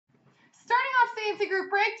CNC group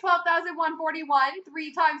break, 12,141.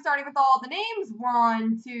 3 times starting with all the names.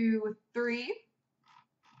 1, 2, 3.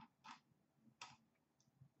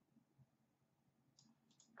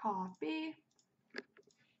 Copy.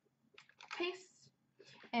 Paste.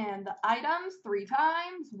 And the items 3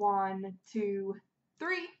 times. 1, 2,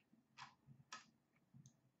 3.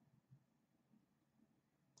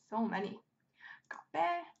 So many. Copy.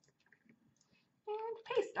 And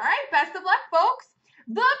paste. All right, best of luck, folks.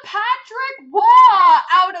 The Patrick Waugh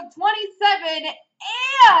out of 27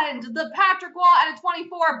 and the Patrick Waugh out of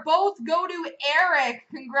 24 both go to Eric.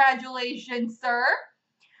 Congratulations, sir.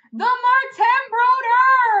 The Martin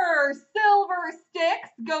Broder Silver Sticks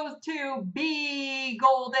goes to B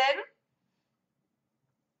Golden.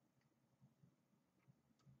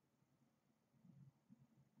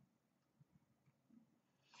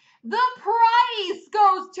 The price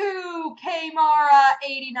goes to K-Mara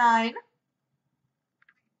 89.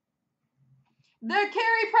 The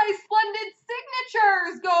Carey Price Splendid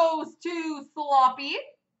Signatures goes to Sloppy.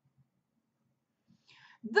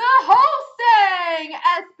 The Hosang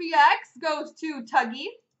SPX goes to Tuggy.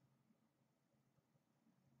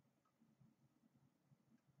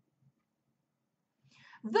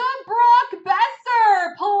 The Brock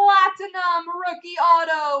Besser Platinum Rookie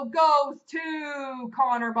Auto goes to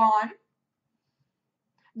Connor Bond.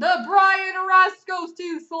 The Brian Rust goes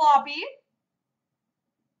to Sloppy.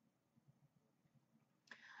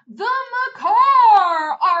 The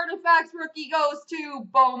McCarr Artifacts Rookie goes to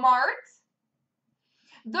Beaumart.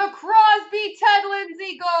 The Crosby Ted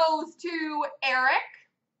Lindsay goes to Eric.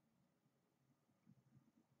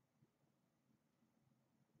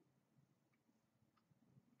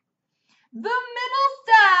 The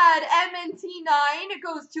Middlestad MNT9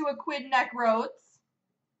 goes to Aquidneck Rhodes.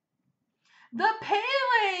 The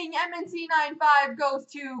Paling MNT95 goes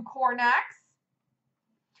to Cornax.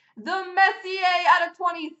 The Messier out of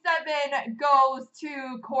 27 goes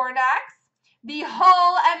to Cornax. The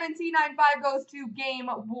Hull MNT95 goes to Game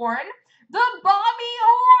Worn. The Bobby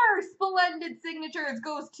Orr Splendid Signatures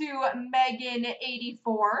goes to Megan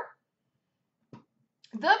 84.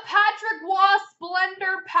 The Patrick Waugh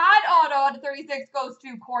Splendor Pad Auto out of 36 goes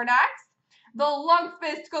to Cornax. The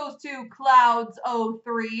Lundqvist goes to Clouds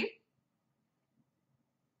 03.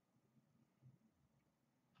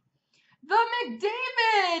 The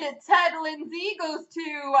McDavid Ted Lindsay goes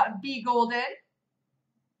to B Golden.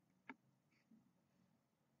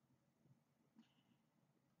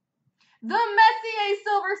 The Messier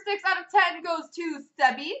Silver Sticks out of 10 goes to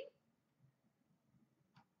Sebi.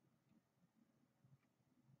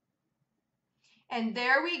 And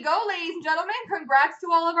there we go, ladies and gentlemen. Congrats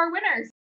to all of our winners.